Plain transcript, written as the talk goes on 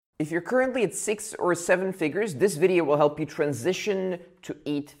If you're currently at 6 or 7 figures, this video will help you transition to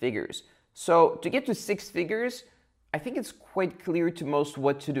 8 figures. So to get to 6 figures, I think it's quite clear to most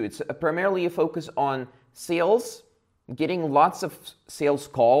what to do. It's primarily a focus on sales, getting lots of sales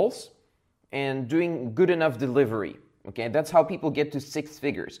calls, and doing good enough delivery. Okay, that's how people get to 6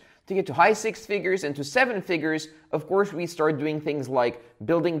 figures. To get to high 6 figures and to 7 figures, of course, we start doing things like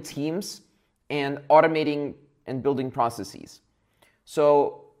building teams and automating and building processes.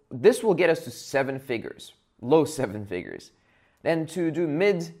 So this will get us to 7 figures, low 7 figures. Then to do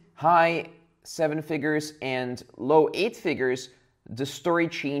mid, high 7 figures and low 8 figures, the story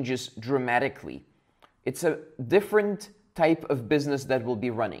changes dramatically. It's a different type of business that we'll be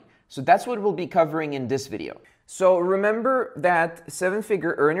running. So that's what we'll be covering in this video. So remember that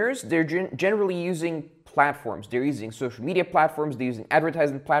 7-figure earners, they're generally using platforms. They're using social media platforms, they're using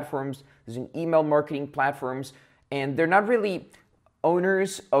advertising platforms, using email marketing platforms, and they're not really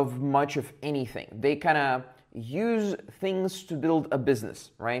owners of much of anything. They kind of use things to build a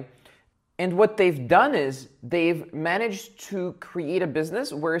business, right? And what they've done is they've managed to create a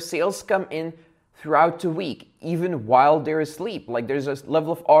business where sales come in throughout the week, even while they're asleep. Like there's a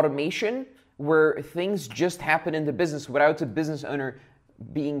level of automation where things just happen in the business without the business owner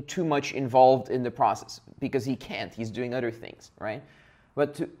being too much involved in the process, because he can't, he's doing other things, right?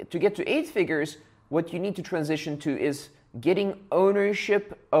 But to get to 8 figures, what you need to transition to is getting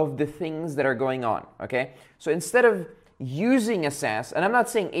ownership of the things that are going on, okay? So instead of using a SaaS, and I'm not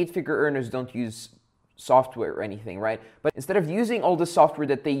saying 8-figure earners don't use software or anything, right? But instead of using all the software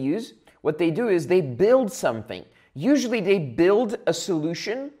that they use, what they do is they build something. Usually they build a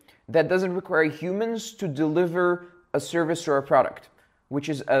solution that doesn't require humans to deliver a service or a product, which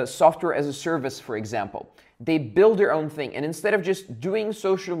is a software as a service, for example. They build their own thing, and instead of just doing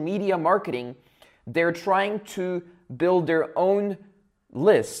social media marketing, they're trying to build their own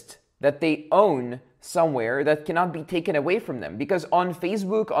list that they own somewhere that cannot be taken away from them. Because on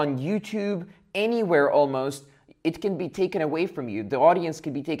Facebook, on YouTube, anywhere almost, it can be taken away from you. The audience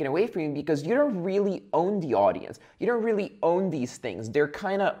can be taken away from you because you don't really own the audience. You don't really own these things. They're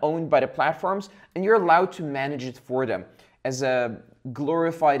kind of owned by the platforms, and you're allowed to manage it for them as a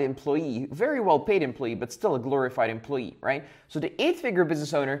glorified employee, very well paid employee, but still a glorified employee, right? So the 8-figure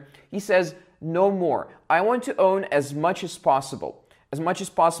business owner, he says, no more. I want to own as much as possible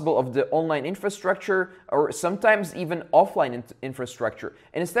of the online infrastructure, or sometimes even offline infrastructure.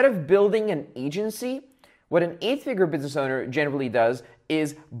 And instead of building an agency, what an 8-figure business owner generally does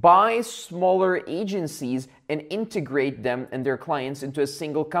is buy smaller agencies and integrate them and their clients into a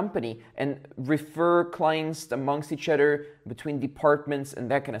single company and refer clients amongst each other between departments and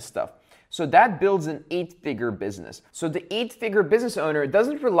that kind of stuff. So that builds an 8-figure business. So the 8-figure business owner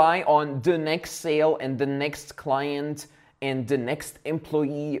doesn't rely on the next sale and the next client and the next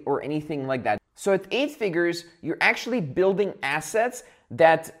employee or anything like that. So at 8 figures, you're actually building assets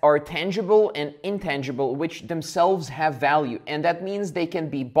that are tangible and intangible, which themselves have value. And that means they can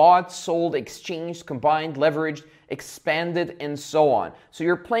be bought, sold, exchanged, combined, leveraged, expanded, and so on. So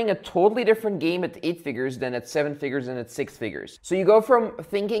you're playing a totally different game at 8 figures than at 7 figures and at 6 figures. So you go from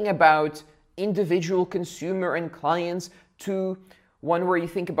thinking about individual consumer and clients to one where you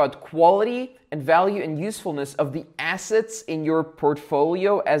think about quality and value and usefulness of the assets in your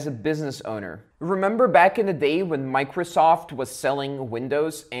portfolio as a business owner. Remember back in the day when Microsoft was selling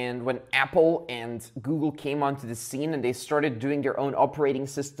Windows and when Apple and Google came onto the scene and they started doing their own operating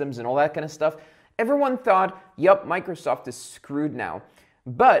systems and all that kind of stuff? Everyone thought, yup, Microsoft is screwed now.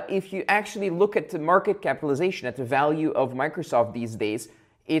 But if you actually look at the market capitalization, at the value of Microsoft these days,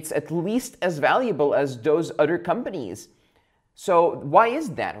 it's at least as valuable as those other companies. So why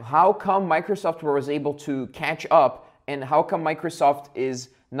is that? How come Microsoft was able to catch up, and how come Microsoft is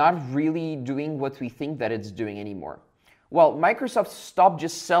not really doing what we think that it's doing anymore? Well, Microsoft stopped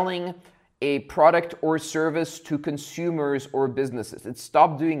just selling a product or service to consumers or businesses. It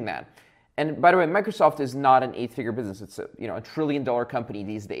stopped doing that. And by the way, Microsoft is not an 8-figure business. It's a $1 trillion company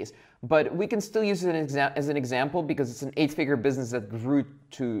these days. But we can still use it as an example because it's an 8-figure business that grew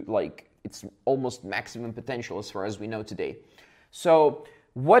to its almost maximum potential as far as we know today. So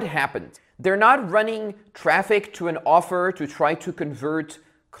what happened? They're not running traffic to an offer to try to convert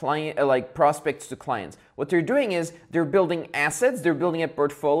prospects to clients. What they're doing is they're building assets, they're building a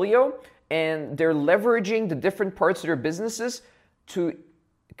portfolio, and they're leveraging the different parts of their businesses to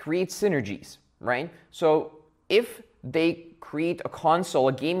create synergies, right? So if they create a console,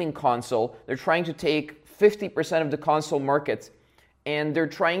 a gaming console, they're trying to take 50% of the console market and they're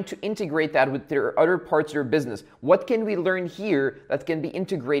trying to integrate that with their other parts of their business. What can we learn here that can be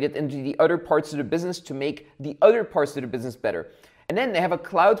integrated into the other parts of the business to make the other parts of the business better? And then they have a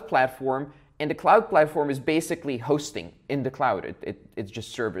cloud platform, and the cloud platform is basically hosting in the cloud. It's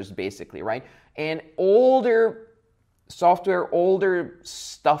just servers basically, right? And all their software, all their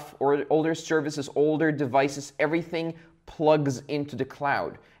stuff, or all their services, all their devices, everything plugs into the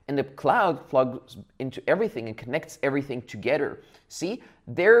cloud. And the cloud plugs into everything and connects everything together. See,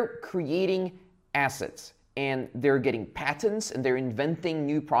 they're creating assets and they're getting patents and they're inventing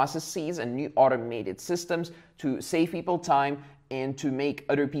new processes and new automated systems to save people time and to make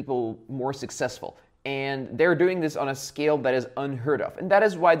other people more successful. And they're doing this on a scale that is unheard of. And that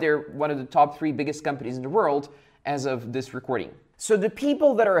is why they're one of the top 3 biggest companies in the world as of this recording. So the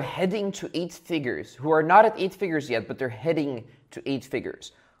people that are heading to 8 figures, who are not at 8 figures yet, but they're heading to 8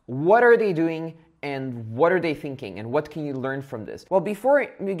 figures, what are they doing and what are they thinking and what can you learn from this? Well, before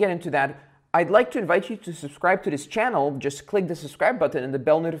we get into that, I'd like to invite you to subscribe to this channel. Just click the subscribe button and the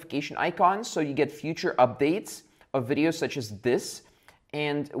bell notification icon so you get future updates of videos such as this,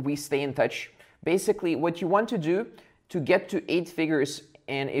 and we stay in touch. Basically, what you want to do to get to 8 figures,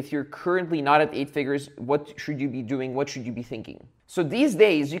 and if you're currently not at 8 figures, what should you be doing? What should you be thinking? So these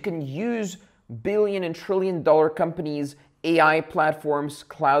days, you can use billion and trillion dollar companies, AI platforms,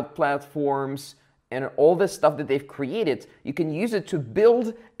 cloud platforms, and all this stuff that they've created. You can use it to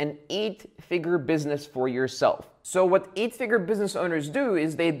build an 8-figure business for yourself. So what 8-figure business owners do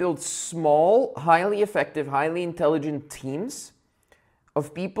is they build small, highly effective, highly intelligent teams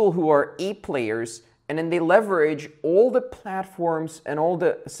of people who are A players, and then they leverage all the platforms and all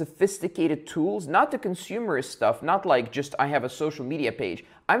the sophisticated tools, not the consumerist stuff, not like just I have a social media page.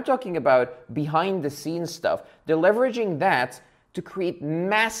 I'm talking about behind the scenes stuff. They're leveraging that to create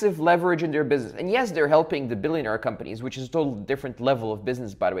massive leverage in their business. And yes, they're helping the billionaire companies, which is a totally different level of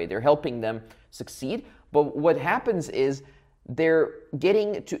business, by the way. They're helping them succeed. But what happens is they're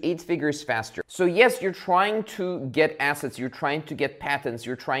getting to 8 figures faster. So yes, you're trying to get assets, you're trying to get patents,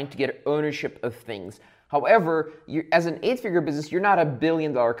 you're trying to get ownership of things. However, as an 8-figure business, you're not a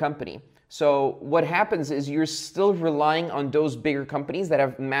billion-dollar company. So what happens is you're still relying on those bigger companies that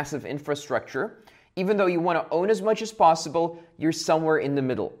have massive infrastructure. Even though you want to own as much as possible, you're somewhere in the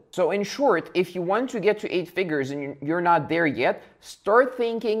middle. So in short, if you want to get to 8 figures and you're not there yet, start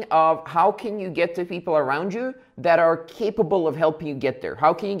thinking of how can you get to people around you that are capable of helping you get there?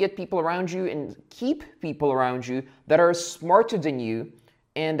 How can you get people around you and keep people around you that are smarter than you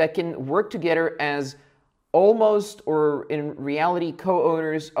and that can work together as almost or in reality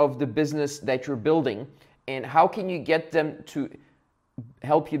co-owners of the business that you're building? And how can you get them to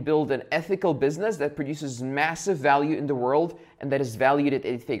help you build an ethical business that produces massive value in the world and that is valued at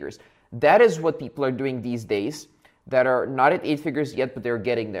 8 figures? That is what people are doing these days that are not at 8 figures yet, but they're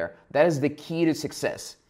getting there. That is the key to success.